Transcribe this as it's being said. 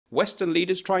Western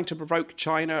leaders trying to provoke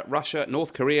China, Russia,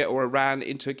 North Korea or Iran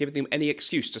into giving them any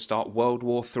excuse to start World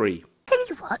War III. Tell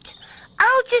you what,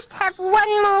 I'll just have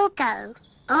one more go,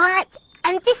 alright?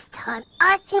 And this time,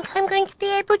 I think I'm going to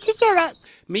be able to do it.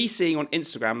 Me seeing on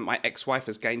Instagram my ex-wife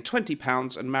has gained 20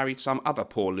 pounds and married some other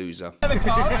poor loser.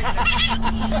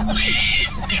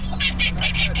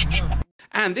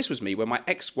 And this was me when my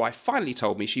ex-wife finally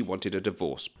told me she wanted a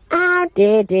divorce. Oh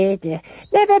dear, dear, dear.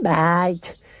 Never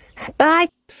mind. Bye.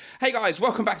 Hey guys,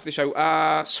 welcome back to the show.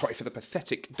 Sorry for the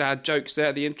pathetic dad jokes there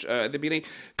at the beginning.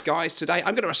 Guys, today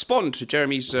I'm going to respond to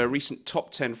Jeremy's recent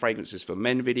top 10 fragrances for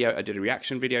men video. I did a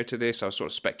reaction video to this. I was sort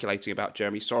of speculating about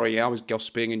Jeremy. Sorry, I was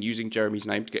gossiping and using Jeremy's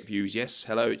name to get views. Yes,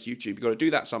 hello, it's YouTube. You've got to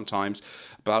do that sometimes.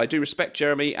 But I do respect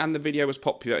Jeremy, and the video was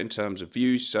popular in terms of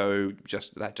views, so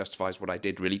that justifies what I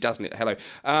did, really, doesn't it? Hello.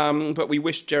 But we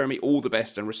wish Jeremy all the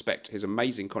best and respect his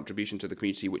amazing contribution to the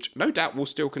community, which no doubt will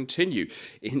still continue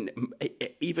in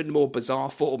even more bizarre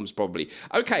forms, probably.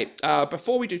 Okay,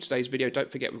 before we do today's video,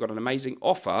 don't forget we've got an amazing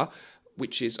offer,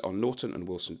 which is on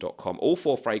nortonandwilson.com. All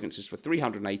 4 fragrances for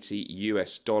 $380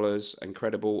 US.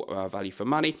 Incredible value for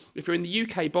money. If you're in the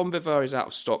UK, Bon Vivant is out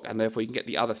of stock, and therefore you can get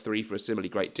the other 3 for a similarly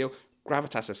great deal.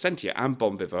 Gravitas Essentia and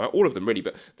Bon Vivant, all of them really,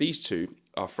 but these 2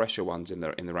 are fresher ones in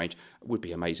the range, would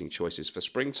be amazing choices for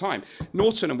springtime.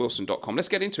 nortonandwilson.com. Let's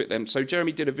get into it then. So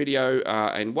Jeremy did a video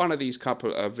in one of these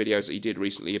couple of videos that he did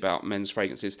recently about men's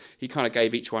fragrances. He kind of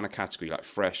gave each one a category, like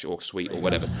fresh or sweet or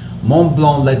whatever. Mont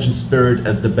Blanc Legend Spirit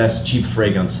as the best cheap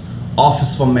fragrance.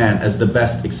 Office for Man as the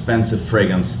best expensive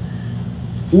fragrance.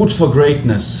 Oud for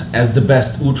Greatness as the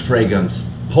best oud fragrance.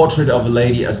 Portrait of a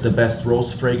Lady as the best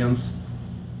rose fragrance.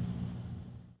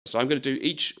 So I'm going to do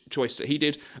each choice that he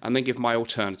did and then give my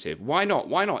alternative. Why not?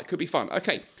 Why not? It could be fun.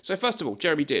 Okay, so first of all,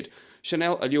 Jeremy did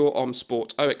Chanel Allure Homme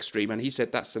Sport Eau Extreme, and he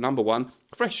said that's the #1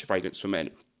 fresh fragrance for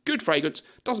men. Good fragrance,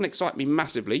 doesn't excite me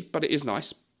massively, but it is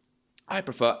nice. I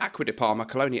prefer Acqua di Parma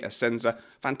Colognes Essenza,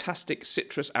 fantastic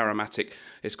citrus aromatic.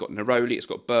 It's got neroli, it's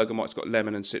got bergamot, it's got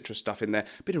lemon and citrus stuff in there.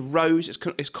 A bit of rose,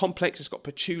 it's complex, it's got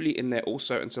patchouli in there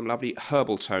also, and some lovely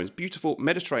herbal tones. Beautiful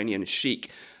Mediterranean chic.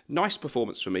 Nice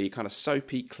performance for me, kind of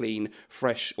soapy, clean,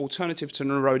 fresh, alternative to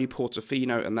Neroli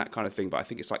Portofino and that kind of thing, but I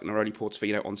think it's like Neroli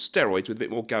Portofino on steroids with a bit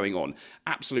more going on.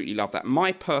 Absolutely love that.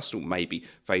 My personal, maybe,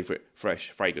 favourite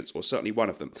fresh fragrance, or certainly one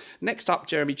of them. Next up,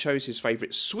 Jeremy chose his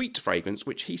favourite sweet fragrance,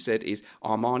 which he said is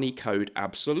Armani Code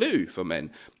Absolute for men.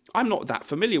 I'm not that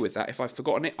familiar with that. If I've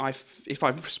forgotten it, if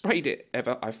I've sprayed it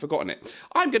ever, I've forgotten it.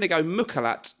 I'm going to go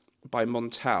Mucalat by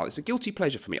Montal. It's a guilty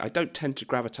pleasure for me. I don't tend to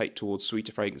gravitate towards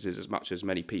sweeter fragrances as much as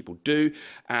many people do,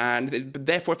 and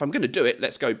therefore if I'm going to do it,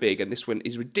 let's go big, and this one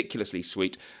is ridiculously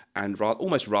sweet and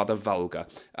almost rather vulgar.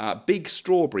 Big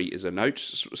strawberry is a note.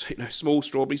 Small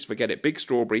strawberries, forget it. Big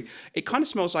strawberry. It kind of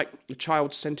smells like a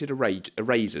child's scented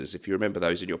erasers, if you remember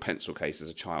those in your pencil case as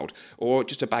a child, or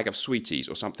just a bag of sweeties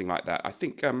or something like that. I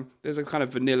think there's a kind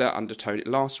of vanilla undertone. It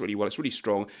lasts really well. It's really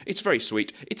strong. It's very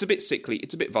sweet. It's a bit sickly.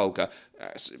 It's a bit vulgar,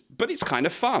 but it's kind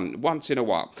of fun once in a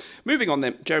while. Moving on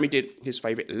then, Jeremy did his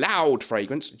favourite loud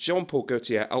fragrance, Jean Paul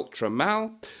Gaultier Ultra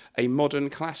Male. A modern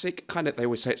classic, kind of, they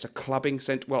always say it's a clubbing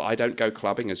scent. Well, I don't go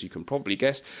clubbing, as you can probably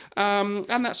guess. And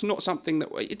that's not something that,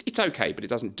 it's okay, but it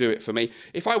doesn't do it for me.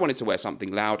 If I wanted to wear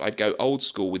something loud, I'd go old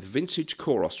school with Vintage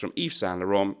Chorus from Yves Saint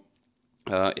Laurent.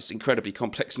 It's incredibly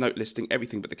complex note listing,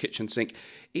 everything but the kitchen sink.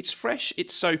 It's fresh,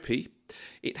 it's soapy.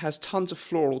 It has tons of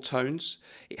floral tones,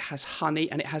 it has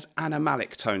honey, and it has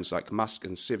animalic tones like musk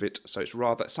and civet. So it's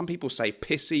rather, some people say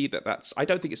pissy, I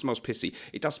don't think it smells pissy.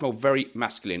 It does smell very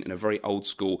masculine in a very old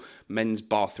school men's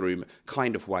bathroom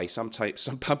kind of way. Some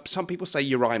people say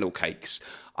urinal cakes.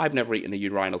 I've never eaten a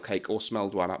urinal cake or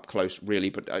smelled one up close, really,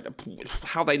 but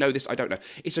how they know this, I don't know.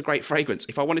 It's a great fragrance.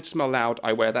 If I wanted to smell loud,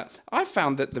 I wear that. I've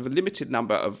found that the limited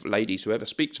number of ladies who ever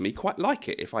speak to me quite like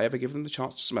it if I ever give them the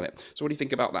chance to smell it. So what do you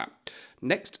think about that?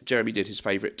 Next, Jeremy did his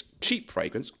favourite cheap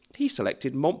fragrance. He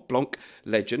selected Mont Blanc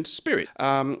Legend Spirit.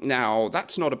 Now,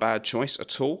 that's not a bad choice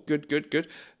at all. Good, good, good.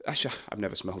 Actually, I've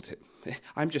never smelled it.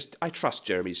 I trust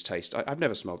Jeremy's taste. I've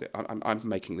never smelled it. I'm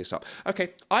making this up.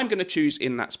 Okay, I'm going to choose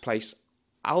in that place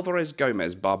Alvarez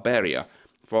Gomez Barberia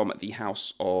from the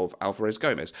house of Alvarez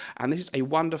Gomez. And this is a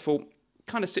wonderful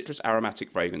kind of citrus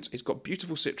aromatic fragrance. It's got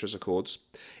beautiful citrus accords.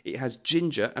 It has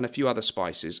ginger and a few other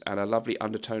spices and a lovely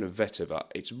undertone of vetiver.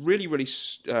 It's really, really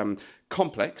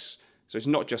complex. So it's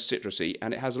not just citrusy,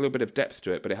 and it has a little bit of depth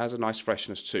to it, but it has a nice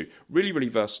freshness too. Really, really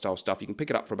versatile stuff. You can pick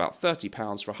it up for about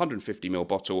 £30 for a 150ml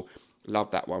bottle. Love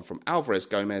that one from Alvarez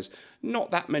Gomez. Not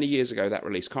that many years ago, that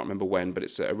release. Can't remember when, but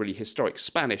it's a really historic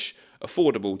Spanish,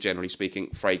 affordable, generally speaking,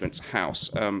 fragrance house.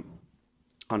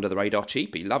 Under the radar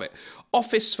cheapie, love it.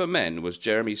 Office for Men was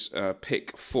Jeremy's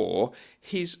pick for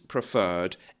his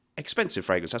preferred expensive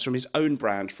fragrance. That's from his own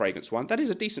brand fragrance one. That is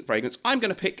a decent fragrance. I'm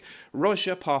going to pick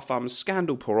Roger Parfum's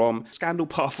Scandal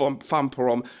Parfum Pour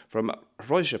Homme from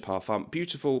Roger Parfum.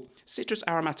 Beautiful citrus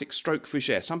aromatic stroke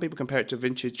fougere. Some people compare it to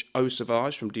vintage Eau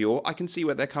Sauvage from Dior. I can see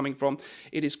where they're coming from.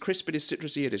 It is crisp, it is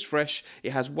citrusy, it is fresh.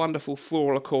 It has wonderful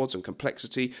floral accords and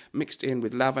complexity mixed in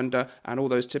with lavender and all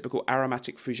those typical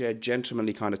aromatic fougere,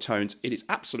 gentlemanly kind of tones. It is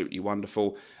absolutely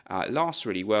wonderful. It lasts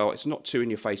really well. It's not too in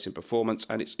your face in performance,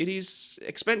 and it is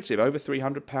expensive, over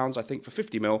 £300, I think, for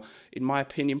 50ml. In my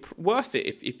opinion, worth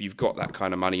it if you've got that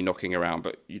kind of money knocking around,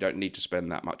 but you don't need to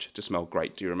spend that much to smell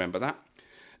great. Do you remember that?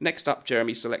 Next up,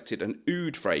 Jeremy selected an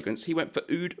oud fragrance. He went for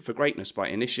Oud for Greatness by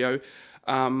Initio.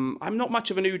 I'm not much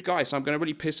of an oud guy, so I'm going to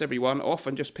really piss everyone off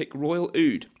and just pick Royal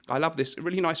Oud. I love this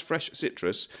really nice fresh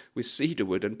citrus with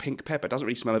cedarwood and pink pepper. Doesn't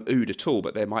really smell of oud at all,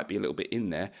 but there might be a little bit in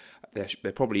there.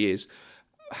 There probably is.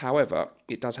 However,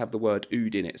 it does have the word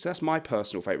oud in it. So that's my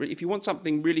personal favourite. If you want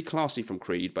something really classy from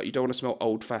Creed, but you don't want to smell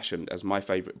old-fashioned, as my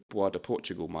favourite Bois de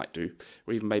Portugal might do,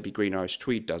 or even maybe Green Irish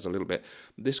Tweed does a little bit,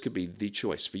 this could be the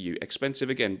choice for you. Expensive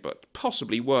again, but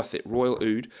possibly worth it. Royal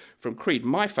Oud from Creed.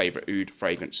 My favourite oud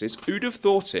fragrances. Who'd have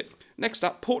thought it? Next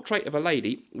up, Portrait of a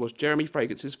Lady was Jeremy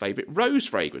Fragrance's favourite rose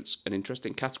fragrance. An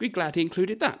interesting category. Glad he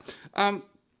included that. I'm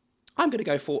going to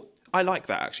go for... I like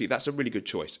that, actually. That's a really good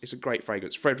choice. It's a great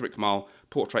fragrance. Frederic Malle,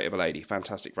 Portrait of a Lady.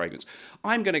 Fantastic fragrance.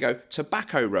 I'm going to go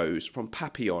Tobacco Rose from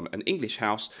Papillon, an English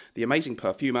house, the amazing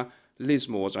perfumer, Liz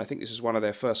Moore's. And I think this is one of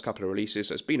their first couple of releases.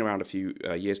 So it's been around a few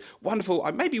years.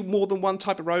 Wonderful. Maybe more than one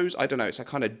type of rose. I don't know. It's a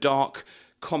kind of dark,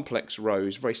 complex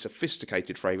rose, very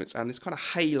sophisticated fragrance. And this kind of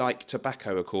hay-like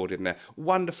tobacco accord in there.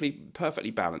 Wonderfully,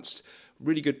 perfectly balanced.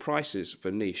 Really good prices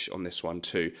for niche on this one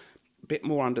too. Bit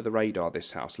more under the radar,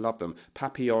 this house. Love them.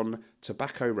 Papillon,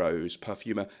 Tobacco Rose,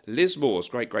 perfumer Liz Moore's.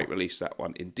 Great release, that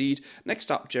one indeed. Next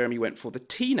up, Jeremy went for the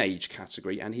teenage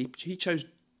category, and he chose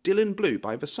Dylan Blue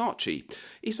by Versace.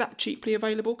 Is that cheaply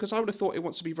available? Because I would have thought it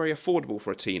wants to be very affordable for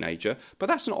a teenager, but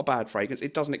that's not a bad fragrance.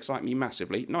 It doesn't excite me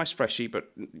massively. Nice freshy, but,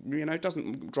 you know,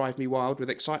 doesn't drive me wild with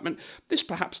excitement. This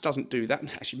perhaps doesn't do that.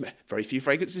 Actually, very few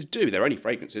fragrances do. They're only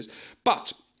fragrances.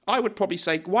 But I would probably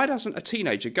say, why doesn't a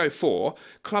teenager go for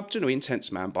Club de Nuit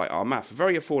Intense Man by Armaf?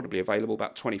 Very affordably available,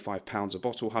 about £25 a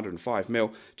bottle,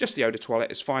 105ml. Just the eau de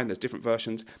toilette is fine, there's different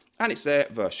versions. And it's their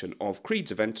version of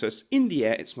Creed's Aventus. In the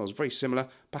air, it smells very similar,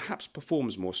 perhaps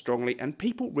performs more strongly, and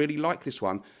people really like this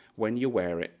one when you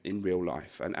wear it in real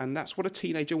life. And that's what a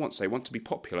teenager wants. They want to be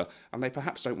popular, and they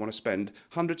perhaps don't want to spend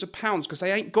hundreds of pounds because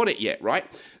they ain't got it yet, right?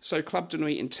 So Club de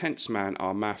Nuit Intense Man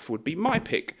Armaf would be my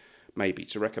pick, maybe,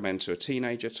 to recommend to a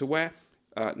teenager to wear.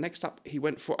 Next up, he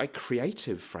went for a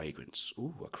creative fragrance.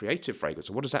 Ooh, a creative fragrance.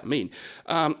 What does that mean?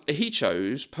 He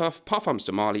chose Parfums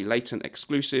de Marly Latent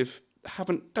Exclusive.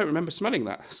 Don't remember smelling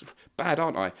that. That's bad,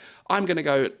 aren't I? I'm going to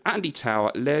go Andy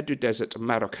Tower, L'air du Desert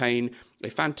Marocain, a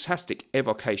fantastic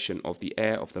evocation of the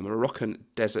air of the Moroccan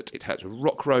desert. It has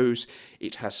rock rose,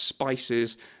 it has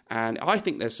spices, and I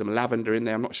think there's some lavender in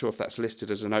there. I'm not sure if that's listed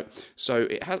as a note. So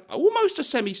it has almost a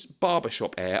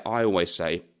semi-barbershop air, I always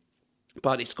say.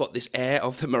 But it's got this air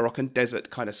of the Moroccan desert,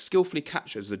 kind of skillfully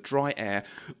captures the dry air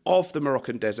of the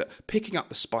Moroccan desert, picking up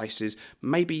the spices,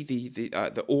 maybe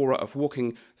the aura of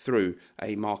walking through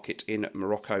a market in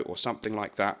Morocco or something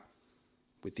like that,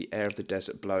 with the air of the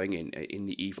desert blowing in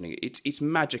the evening. It's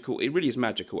magical. It really is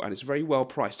magical, and it's very well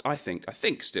priced, I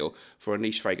think still, for a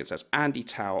niche fragrance. That's Andy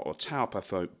Tower or Tower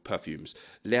Perfumes.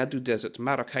 L'air du Desert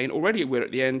Marocain. Already we're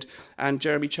at the end, and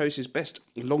Jeremy chose his best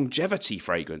longevity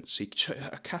fragrance. He chose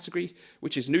a category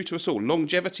which is new to us all,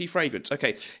 longevity fragrance.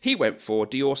 Okay, he went for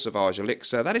Dior Sauvage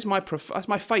Elixir. That is my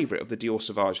favourite of the Dior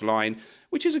Sauvage line,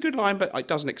 which is a good line, but it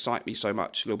doesn't excite me so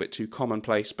much. A little bit too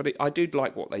commonplace, but I did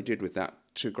like what they did with that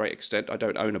to a great extent. I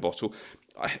don't own a bottle.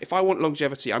 If I want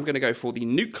longevity, I'm going to go for the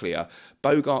Nuclear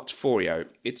Bogart Foreo.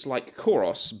 It's like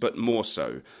Koros, but more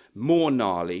so. More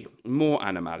gnarly, more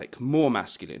animalic, more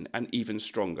masculine, and even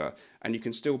stronger. And you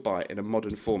can still buy it in a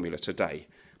modern formula today.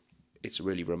 It's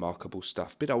really remarkable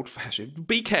stuff. Bit old-fashioned.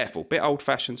 Be careful. Bit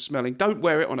old-fashioned smelling. Don't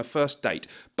wear it on a first date.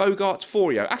 Bogart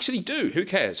Foreo. Actually do. Who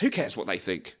cares? Who cares what they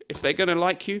think? If they're going to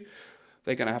like you,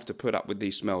 they're going to have to put up with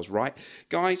these smells, right?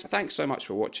 Guys, thanks so much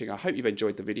for watching. I hope you've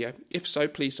enjoyed the video. If so,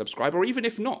 please subscribe. Or even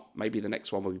if not, maybe the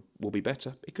next one will be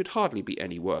better. It could hardly be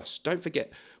any worse. Don't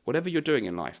forget, whatever you're doing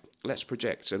in life, let's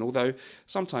project. And although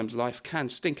sometimes life can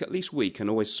stink, at least we can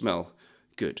always smell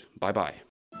good. Bye-bye.